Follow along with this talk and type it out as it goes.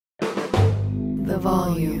the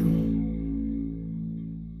volume.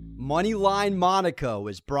 Moneyline Monaco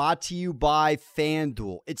is brought to you by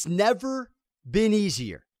FanDuel. It's never been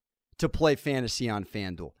easier to play fantasy on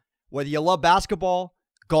FanDuel. Whether you love basketball,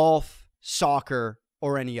 golf, soccer,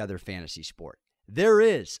 or any other fantasy sport, there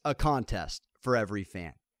is a contest for every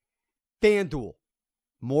fan. FanDuel,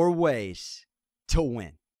 more ways to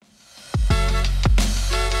win.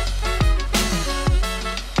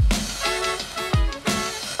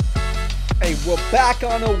 Hey, we're back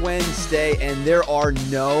on a Wednesday, and there are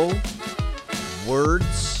no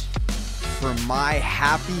words for my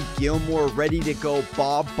Happy Gilmore ready to go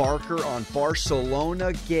Bob Barker on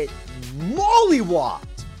Barcelona get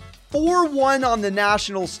mollywopped. 4-1 on the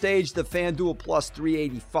national stage. The FanDuel plus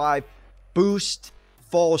 385 boost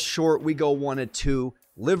falls short. We go 1-2.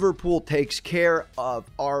 Liverpool takes care of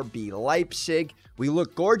RB Leipzig. We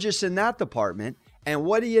look gorgeous in that department. And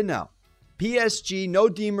what do you know? PSG, no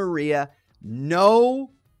Di Maria, no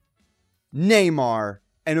Neymar,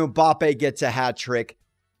 and Mbappe gets a hat trick.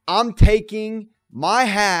 I'm taking my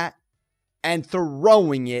hat and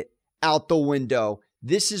throwing it out the window.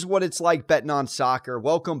 This is what it's like betting on soccer.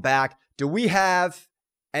 Welcome back. Do we have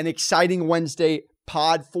an exciting Wednesday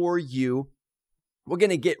pod for you? We're going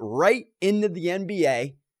to get right into the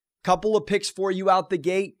NBA. Couple of picks for you out the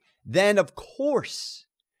gate. Then, of course,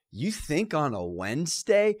 you think on a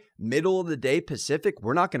Wednesday, middle of the day Pacific,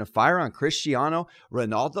 we're not going to fire on Cristiano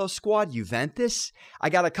Ronaldo squad, Juventus? I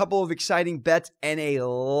got a couple of exciting bets and a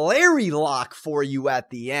Larry lock for you at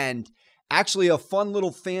the end. Actually, a fun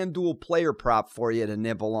little FanDuel player prop for you to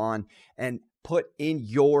nibble on and put in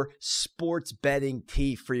your sports betting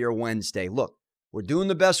tea for your Wednesday. Look, we're doing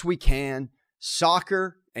the best we can.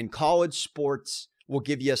 Soccer and college sports will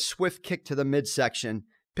give you a swift kick to the midsection.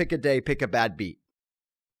 Pick a day, pick a bad beat.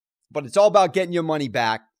 But it's all about getting your money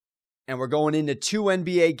back. And we're going into 2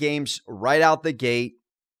 NBA games right out the gate.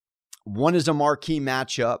 One is a marquee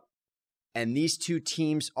matchup. And these two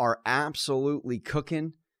teams are absolutely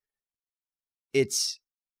cooking. It's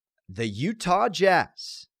the Utah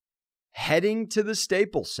Jazz heading to the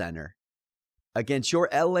Staples Center against your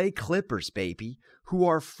LA Clippers, baby, who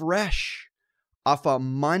are fresh off a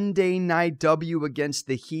Monday night W against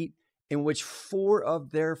the Heat, in which 4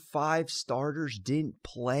 of their 5 starters didn't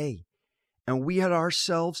play. And we had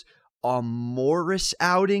ourselves a Morris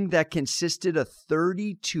outing that consisted of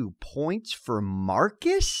 32 points for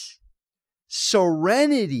Marcus?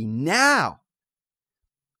 Serenity now.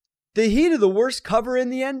 The Heat are the worst cover in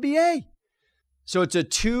the NBA. So it's a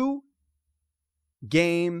 2-game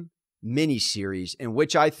miniseries in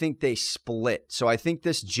which I think they split. So I think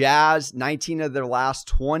this Jazz, 19 of their last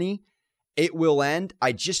 20, it will end.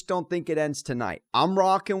 I just don't think it ends tonight. I'm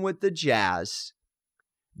rocking with the Jazz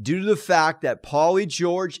due to the fact that Paulie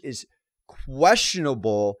George is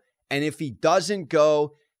questionable. And if he doesn't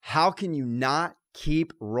go, how can you not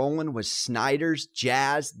keep rolling with Snyder's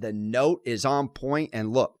Jazz? The note is on point.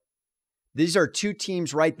 And look, these are 2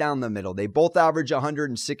 teams right down the middle. They both average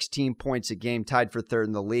 116 points a game, tied for 3rd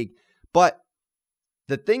in the league. But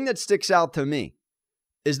the thing that sticks out to me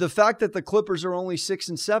is the fact that the Clippers are only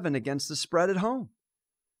 6-7 against the spread at home.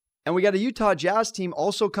 And we got a Utah Jazz team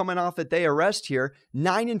also coming off a day of rest here,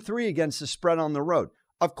 9-3 against the spread on the road.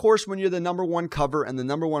 Of course, when you're the number 1 cover and the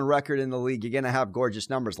number 1 record in the league, you're going to have gorgeous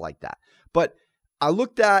numbers like that. But I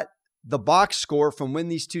looked at the box score from when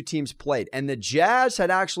these two teams played, and the Jazz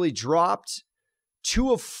had actually dropped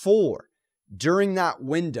 2 of 4 during that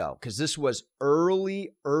window, because this was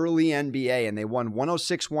early NBA, and they won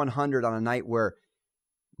 106-100 on a night where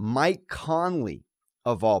Mike Conley,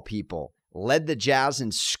 of all people, led the Jazz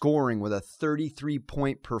in scoring with a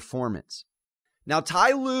 33-point performance. Now,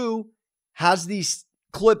 Ty Lue has these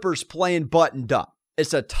Clippers playing buttoned up.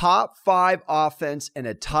 It's a top 5 offense and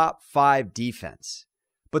a top 5 defense.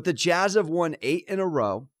 But the Jazz have won 8 in a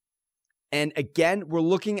row. And again, we're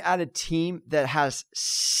looking at a team that has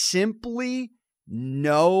simply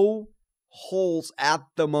no holes at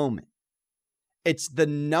the moment. It's the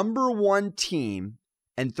number 1 team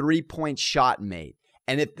and 3-point shot made.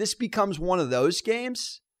 And if this becomes one of those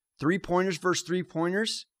games, 3-pointers versus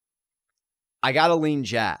 3-pointers, I got to lean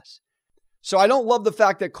Jazz. So I don't love the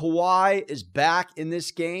fact that Kawhi is back in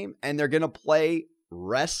this game and they're going to play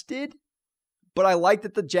rested. But I like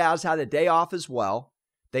that the Jazz had a day off as well.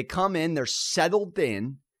 They come in, they're settled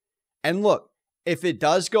in. And look, if it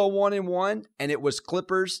does go 1-1 and it was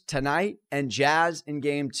Clippers tonight and Jazz in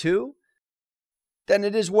game 2, then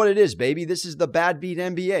it is what it is, baby. This is the bad beat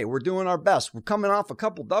NBA. We're doing our best. We're coming off a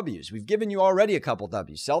couple W's. We've given you already a couple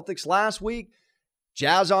W's. Celtics last week,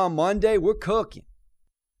 Jazz on Monday. We're cooking.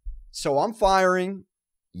 So I'm firing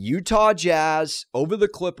Utah Jazz over the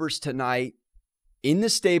Clippers tonight. in the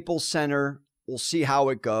Staples Center. We'll see how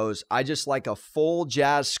it goes. I just like a full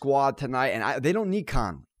Jazz squad tonight, and they don't need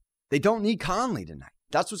Conley. They don't need Conley tonight.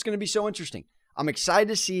 That's what's going to be so interesting. I'm excited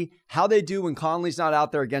to see how they do when Conley's not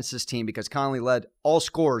out there against this team, because Conley led all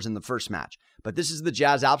scorers in the first match. But this is the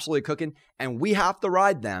Jazz absolutely cooking, and we have to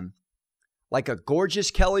ride them like a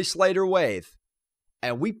gorgeous Kelly Slater wave,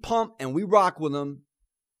 and we pump and we rock with them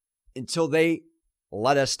until they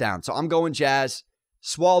let us down. So I'm going Jazz.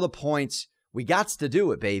 Swallow the points. We got to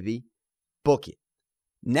do it, baby. Book it.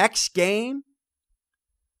 Next game,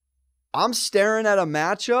 I'm staring at a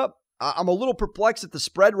matchup. I'm a little perplexed at the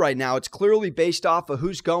spread right now. It's clearly based off of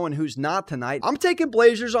who's going, who's not tonight. I'm taking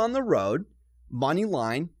Blazers on the road, money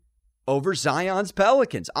line, over Zion's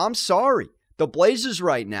Pelicans. I'm sorry. The Blazers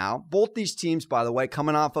right now, both these teams, by the way,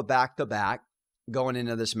 coming off a back-to-back going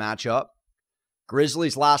into this matchup.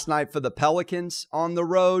 Grizzlies last night for the Pelicans on the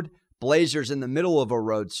road. Blazers in the middle of a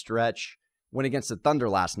road stretch. Went against the Thunder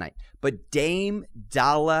last night. But Dame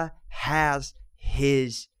Dollar has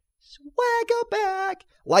his swagger back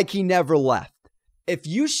like he never left. If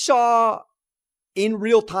you saw in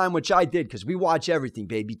real time, which I did because we watch everything,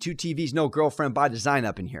 baby. 2 TVs, no girlfriend by design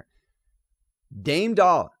up in here. Dame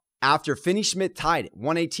Dollar, after Finney-Smith tied it,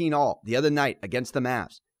 118 all the other night against the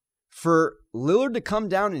Mavs, for Lillard to come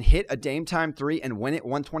down and hit a Dame time 3 and win it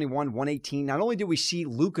 121-118, not only did we see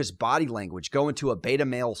Luka's body language go into a beta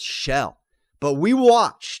male shell, but we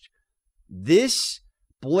watched this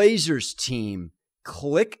Blazers team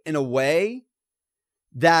click in a way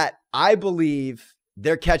that I believe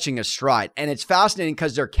they're catching a stride. And it's fascinating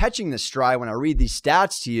because they're catching the stride when I read these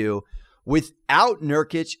stats to you without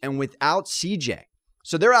Nurkic and without CJ.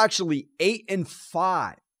 So they're actually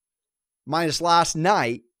 8-5 minus last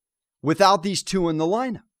night without these two in the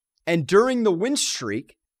lineup. And during the win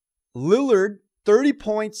streak, Lillard, 30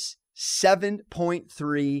 points,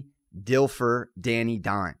 7.3 Dilfer, Danny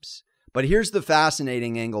Dimes. But here's the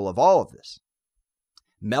fascinating angle of all of this.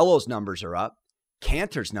 Melo's numbers are up,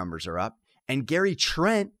 Cantor's numbers are up, and Gary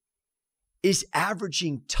Trent is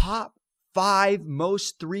averaging top 5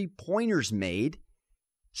 most three-pointers made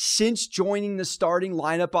since joining the starting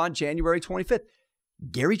lineup on January 25th.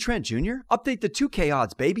 Gary Trent Jr., update the 2K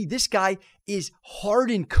odds, baby. This guy is hard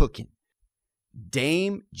and cooking.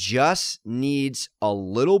 Dame just needs a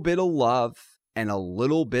little bit of love and a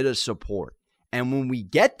little bit of support. And when we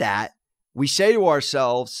get that, we say to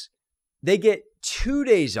ourselves, they get 2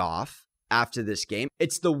 days off after this game.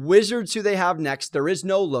 It's the Wizards who they have next. There is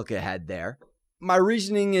no look ahead there. My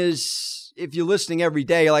reasoning is, if you're listening every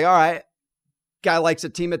day, you're like, all right, guy likes a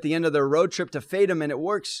team at the end of their road trip to fade them, and it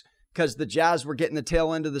works because the Jazz were getting the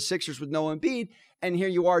tail end of the Sixers with no Embiid, and here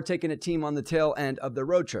you are taking a team on the tail end of the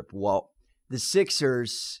road trip. Well, the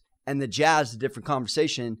Sixers and the Jazz is a different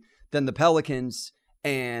conversation than the Pelicans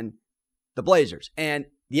and the Blazers. And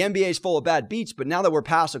the NBA is full of bad beats, but now that we're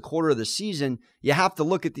past a quarter of the season, you have to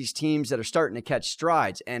look at these teams that are starting to catch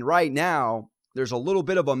strides. And right now, there's a little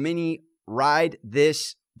bit of a mini ride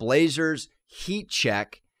this Blazers heat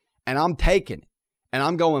check, and I'm taking it. And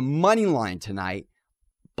I'm going money line tonight.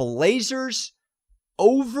 Blazers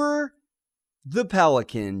over the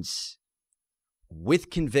Pelicans with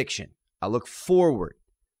conviction. I look forward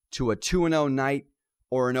to a 2-0 night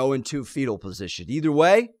or an 0-2 fetal position. Either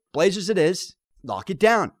way, Blazers it is. Lock it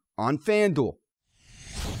down on FanDuel.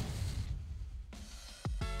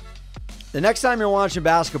 The next time you're watching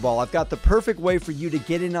basketball, I've got the perfect way for you to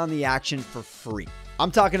get in on the action for free. I'm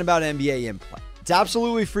talking about NBA in-play. It's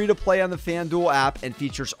absolutely free to play on the FanDuel app and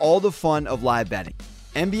features all the fun of live betting.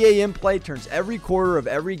 NBA in-play turns every quarter of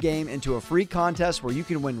every game into a free contest where you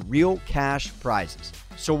can win real cash prizes.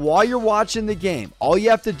 So while you're watching the game, all you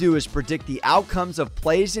have to do is predict the outcomes of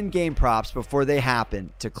plays and game props before they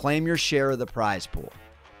happen to claim your share of the prize pool.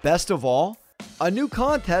 Best of all, a new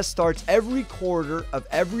contest starts every quarter of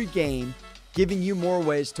every game, giving you more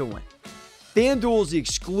ways to win. FanDuel is the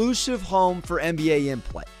exclusive home for NBA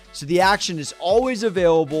in-play, so the action is always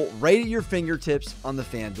available right at your fingertips on the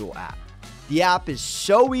FanDuel app. The app is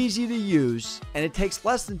so easy to use, and it takes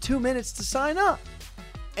less than 2 minutes to sign up.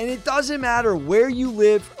 And it doesn't matter where you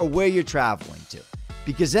live or where you're traveling to,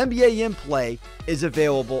 because NBA in-play is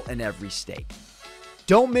available in every state.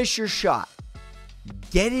 Don't miss your shot.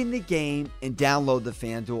 Get in the game and download the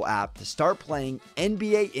FanDuel app to start playing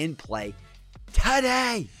NBA in-play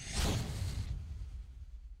today.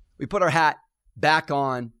 We put our hat back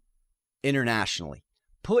on internationally.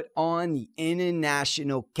 Put on the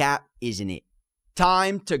international cap, isn't it?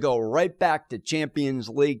 Time to go right back to Champions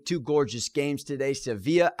League. 2 gorgeous games today.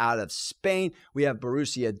 Sevilla out of Spain. We have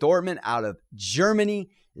Borussia Dortmund out of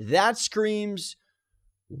Germany. That screams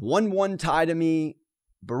 1-1 tie to me.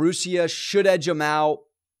 Borussia should edge them out.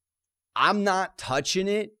 I'm not touching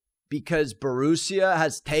it because Borussia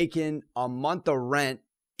has taken a month of rent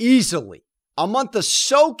easily. A month of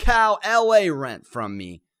SoCal LA rent from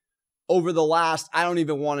me over the last, I don't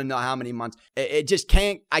even want to know how many months. It just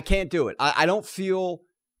can't, I can't do it. I don't feel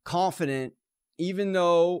confident, even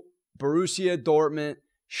though Borussia Dortmund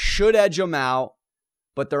should edge them out,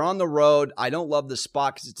 but they're on the road. I don't love the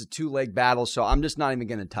spot because it's a two-leg battle, so I'm just not even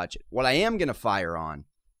going to touch it. What I am going to fire on,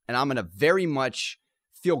 and I'm going to very much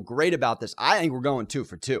feel great about this. I think we're going 2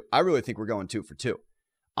 for 2. I really think we're going 2 for 2.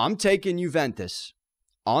 I'm taking Juventus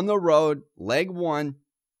on the road, leg 1,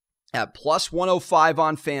 at plus 105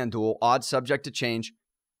 on FanDuel, odds subject to change,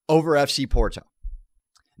 over FC Porto.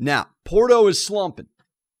 Now, Porto is slumping.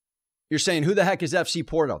 You're saying, who the heck is FC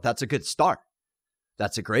Porto? That's a good start.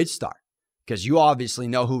 That's a great start because you obviously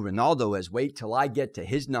know who Ronaldo is. Wait till I get to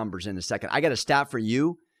his numbers in a second. I got a stat for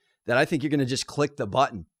you that I think you're going to just click the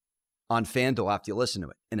button on FanDuel after you listen to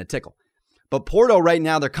it in a tickle. But Porto right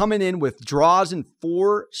now, they're coming in with draws in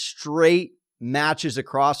 4 straight matches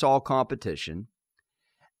across all competition.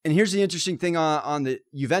 And here's the interesting thing on the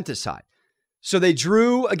Juventus side. So they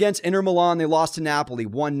drew against Inter Milan. They lost to Napoli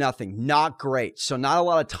 1-0. Not great. So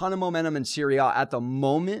not a ton of momentum in Serie A at the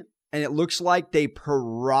moment. And it looks like they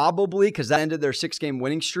probably, because that ended their 6-game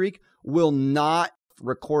winning streak, will not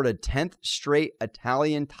record a 10th straight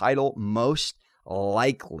Italian title, most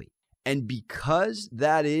likely. And because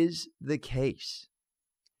that is the case,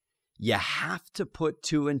 you have to put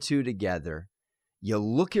 2 and 2 together. You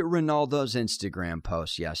look at Ronaldo's Instagram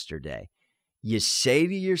post yesterday. You say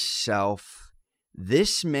to yourself,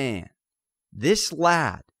 this man, this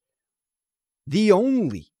lad, the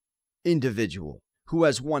only individual who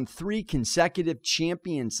has won 3 consecutive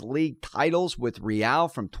Champions League titles with Real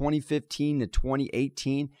from 2015 to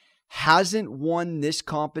 2018, hasn't won this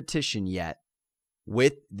competition yet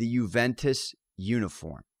with the Juventus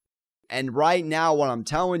uniform. And right now, what I'm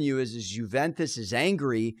telling you is Juventus is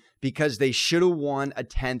angry because they should have won a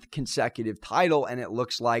 10th consecutive title, and it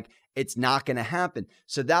looks like it's not going to happen.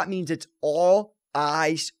 So that means it's all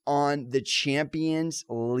eyes on the Champions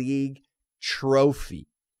League trophy.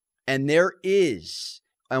 And there is,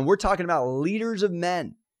 and we're talking about leaders of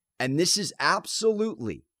men, and this is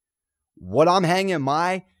absolutely what I'm hanging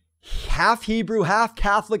my half Hebrew, half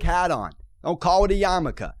Catholic hat on. Don't call it a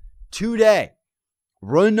yarmulke. Today,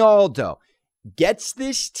 Ronaldo gets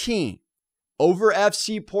this team over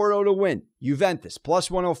FC Porto to win. Juventus, plus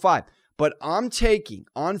 105. But I'm taking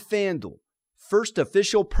on FanDuel, first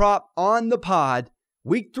official prop on the pod,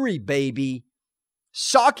 week 3, baby.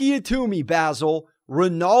 Saki Atumi, Basil.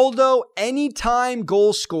 Ronaldo, anytime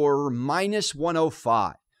goal scorer, minus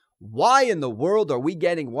 105. Why in the world are we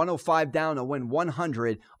getting 105 down to win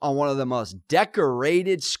 100 on one of the most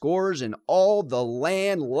decorated scorers in all the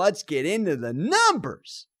land? Let's get into the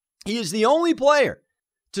numbers. He is the only player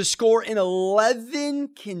to score in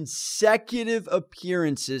 11 consecutive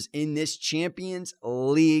appearances in this Champions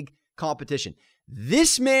League competition.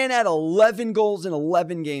 This man had 11 goals in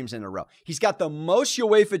 11 games in a row. He's got the most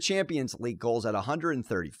UEFA Champions League goals at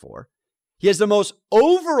 134. He has the most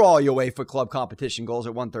overall UEFA club competition goals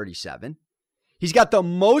at 137. He's got the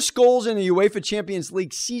most goals in a UEFA Champions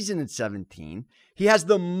League season at 17. He has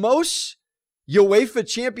the most UEFA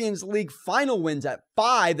Champions League final wins at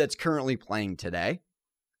 5 that's currently playing today.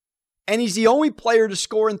 And he's the only player to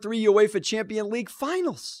score in 3 UEFA Champions League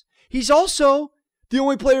finals. He's also the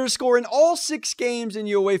only player to score in all 6 games in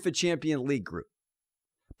UEFA Champions League group.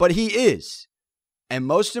 But he is, and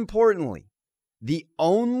most importantly, the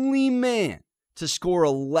only man to score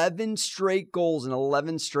 11 straight goals in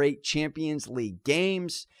 11 straight Champions League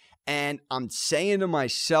games. And I'm saying to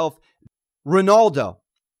myself, Ronaldo,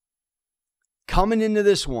 coming into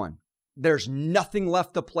this one, there's nothing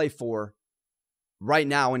left to play for right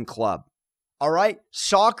now in club. All right?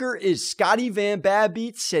 Soccer is Scotty Van Bad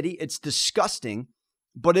beats City. It's disgusting.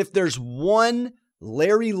 But if there's one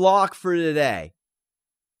Larry Locke for today,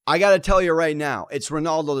 I got to tell you right now, it's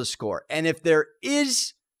Ronaldo to score. And if there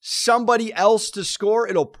is somebody else to score,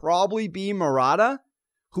 it'll probably be Morata,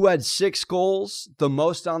 who had 6 goals, the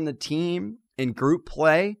most on the team in group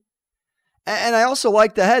play. And I also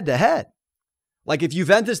like the head-to-head. Like if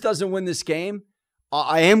Juventus doesn't win this game,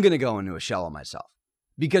 I am going to go into a shell of myself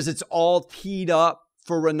because it's all teed up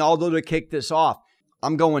for Ronaldo to kick this off.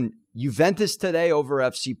 I'm going Juventus today over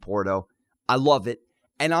FC Porto. I love it.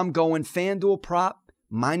 And I'm going FanDuel prop,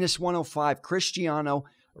 minus 105, Cristiano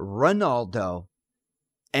Ronaldo,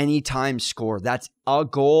 anytime score. That's a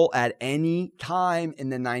goal at any time in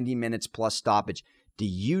the 90 minutes plus stoppage. Do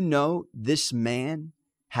you know this man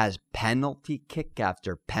has penalty kick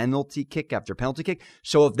after penalty kick after penalty kick.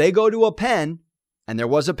 So if they go to a pen, and there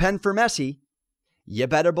was a pen for Messi, you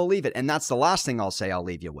better believe it. And that's the last thing I'll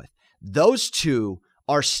leave you with. Those two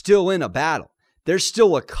are still in a battle. There's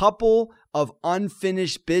still a couple of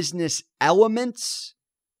unfinished business elements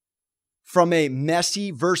from a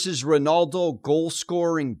Messi versus Ronaldo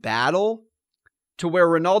goal-scoring battle to where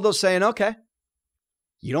Ronaldo's saying, okay,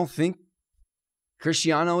 you don't think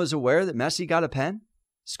Cristiano is aware that Messi got a pen,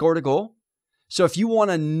 scored a goal? So if you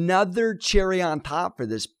want another cherry on top for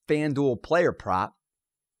this FanDuel player prop,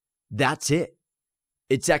 that's it.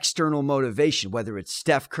 It's external motivation, whether it's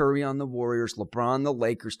Steph Curry on the Warriors, LeBron on the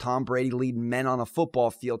Lakers, Tom Brady leading men on a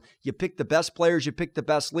football field. You pick the best players, you pick the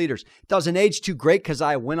best leaders. It doesn't age too great because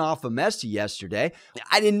I went off of Messi yesterday.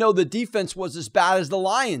 I didn't know the defense was as bad as the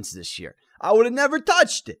Lions this year. I would have never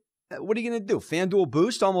touched it. What are you going to do? FanDuel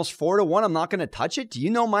boost almost 4-1. I'm not going to touch it. Do you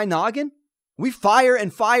know my noggin? We fire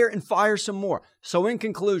and fire and fire some more. So in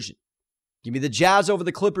conclusion, give me the Jazz over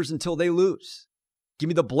the Clippers until they lose. Give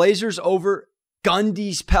me the Blazers over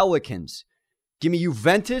Gundy's Pelicans. Give me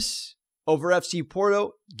Juventus over FC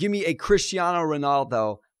Porto. Give me a Cristiano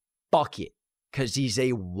Ronaldo bucket because he's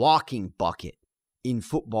a walking bucket in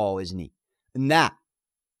football, isn't he? And that,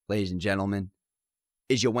 ladies and gentlemen,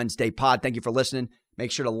 is your Wednesday pod. Thank you for listening.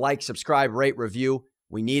 Make sure to like, subscribe, rate, review.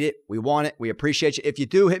 We need it. We want it. We appreciate you. If you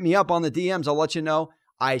do, hit me up on the DMs. I'll let you know.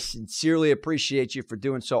 I sincerely appreciate you for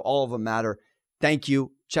doing so. All of them matter. Thank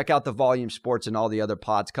you. Check out the Volume Sports and all the other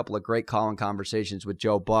pods. A couple of great call-in conversations with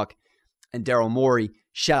Joe Buck and Daryl Morey.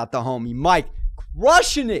 Shout out the homie Mike,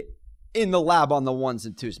 crushing it in the lab on the ones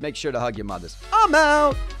and twos. Make sure to hug your mothers. I'm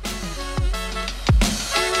out.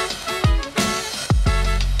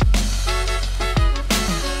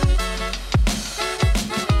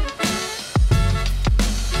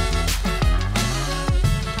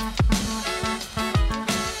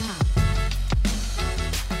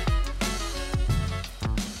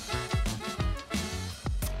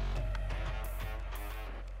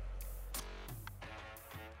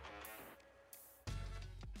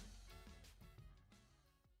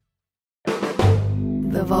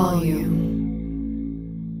 The Volume.